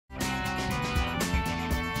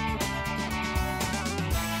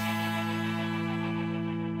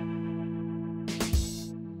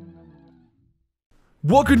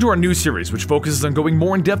Welcome to our new series, which focuses on going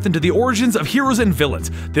more in depth into the origins of heroes and villains.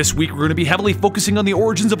 This week, we're going to be heavily focusing on the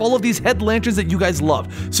origins of all of these head lanterns that you guys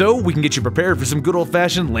love, so we can get you prepared for some good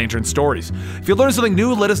old-fashioned lantern stories. If you learned something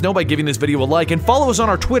new, let us know by giving this video a like, and follow us on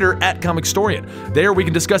our Twitter at Comicstorian. There, we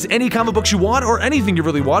can discuss any comic books you want or anything you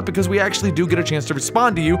really want, because we actually do get a chance to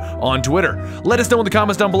respond to you on Twitter. Let us know in the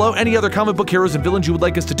comments down below any other comic book heroes and villains you would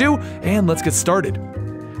like us to do, and let's get started.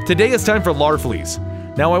 Today, it's time for Larfleeze.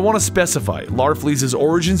 Now I want to specify, Larfleeze's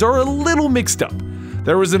origins are a little mixed up.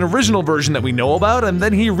 There was an original version that we know about, and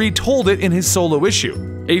then he retold it in his solo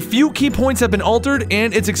issue. A few key points have been altered,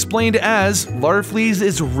 and it's explained as Larfleeze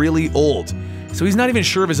is really old, so he's not even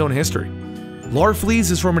sure of his own history.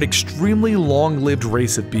 Larfleeze is from an extremely long-lived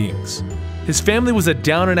race of beings. His family was a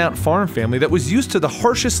down-and-out farm family that was used to the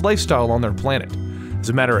harshest lifestyle on their planet. As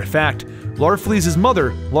a matter of fact, Larfleeze's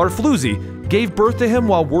mother, Larfleeze, gave birth to him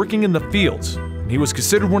while working in the fields. He was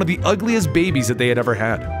considered one of the ugliest babies that they had ever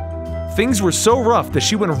had. Things were so rough that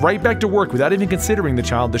she went right back to work without even considering the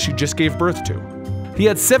child that she just gave birth to. He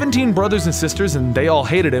had 17 brothers and sisters, and they all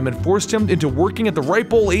hated him and forced him into working at the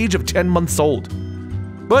ripe old age of 10 months old.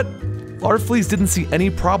 But Larfleeze didn't see any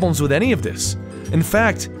problems with any of this. In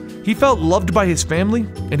fact, he felt loved by his family,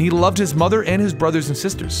 and he loved his mother and his brothers and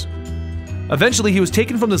sisters. Eventually, he was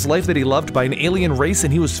taken from this life that he loved by an alien race,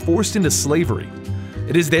 and he was forced into slavery.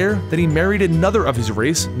 It is there that he married another of his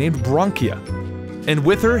race named Bronchia, and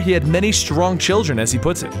with her he had many strong children, as he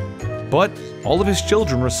puts it. But all of his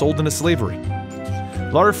children were sold into slavery.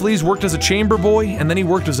 Larfleeze worked as a chamber boy, and then he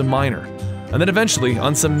worked as a miner. And then eventually,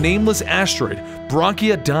 on some nameless asteroid,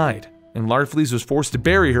 Bronchia died, and Larfleeze was forced to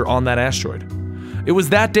bury her on that asteroid. It was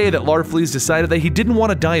that day that Larfleeze decided that he didn't want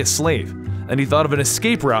to die a slave, and he thought of an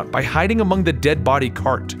escape route by hiding among the dead body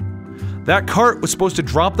cart. That cart was supposed to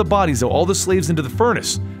drop the bodies of all the slaves into the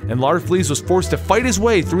furnace, and Larfleeze was forced to fight his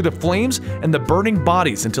way through the flames and the burning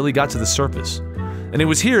bodies until he got to the surface. And it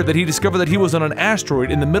was here that he discovered that he was on an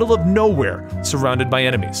asteroid in the middle of nowhere, surrounded by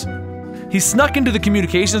enemies. He snuck into the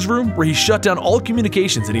communications room, where he shut down all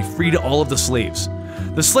communications and he freed all of the slaves.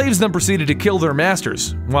 The slaves then proceeded to kill their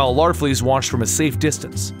masters, while Larfleeze watched from a safe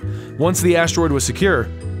distance. Once the asteroid was secure,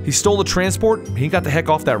 he stole the transport and he got the heck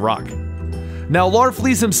off that rock. Now,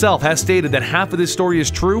 Larfleeze himself has stated that half of this story is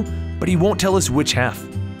true, but he won't tell us which half.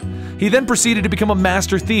 He then proceeded to become a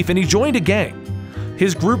master thief, and he joined a gang.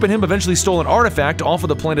 His group and him eventually stole an artifact off of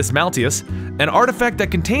the planet Malteus, an artifact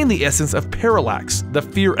that contained the essence of Parallax, the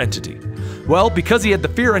fear entity. Well, because he had the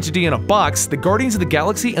fear entity in a box, the Guardians of the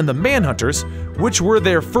Galaxy and the Manhunters, which were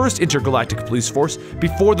their first intergalactic police force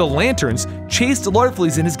before the Lanterns, chased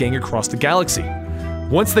Larfleeze and his gang across the galaxy.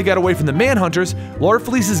 Once they got away from the Manhunters,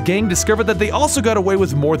 Larfleeze's gang discovered that they also got away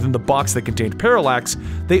with more than the box that contained Parallax.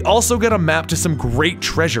 They also got a map to some great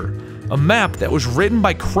treasure, a map that was written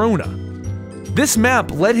by Krona. This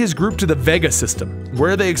map led his group to the Vega system,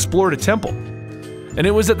 where they explored a temple. And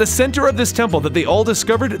it was at the center of this temple that they all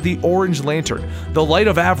discovered the Orange Lantern, the light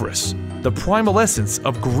of avarice, the primal essence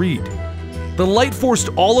of greed. The light forced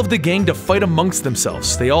all of the gang to fight amongst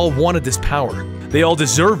themselves. They all wanted this power. They all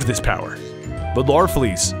deserved this power. But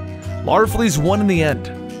Larfleeze won in the end,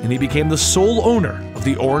 and he became the sole owner of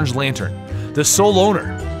the Orange Lantern, the sole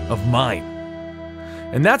owner of mine.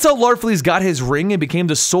 And that's how Larfleeze got his ring and became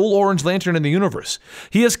the sole Orange Lantern in the universe.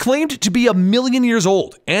 He has claimed to be 1,000,000 years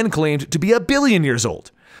old, and claimed to be 1,000,000,000 years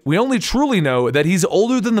old. We only truly know that he's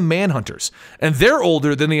older than the Manhunters, and they're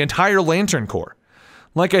older than the entire Lantern Corps.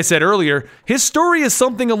 Like I said earlier, his story is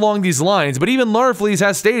something along these lines, but even Larfleeze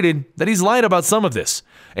has stated that he's lied about some of this.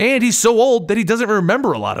 And he's so old that he doesn't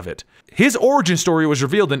remember a lot of it. His origin story was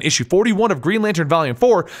revealed in issue 41 of Green Lantern Volume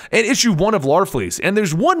 4 and issue 1 of Larfleeze. And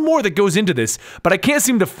there's one more that goes into this, but I can't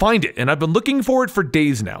seem to find it, and I've been looking for it for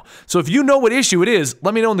days now. So if you know what issue it is,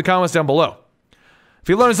 let me know in the comments down below. If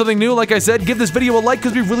you learned something new, like I said, give this video a like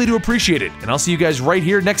because we really do appreciate it. And I'll see you guys right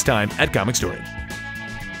here next time at Comicstorian.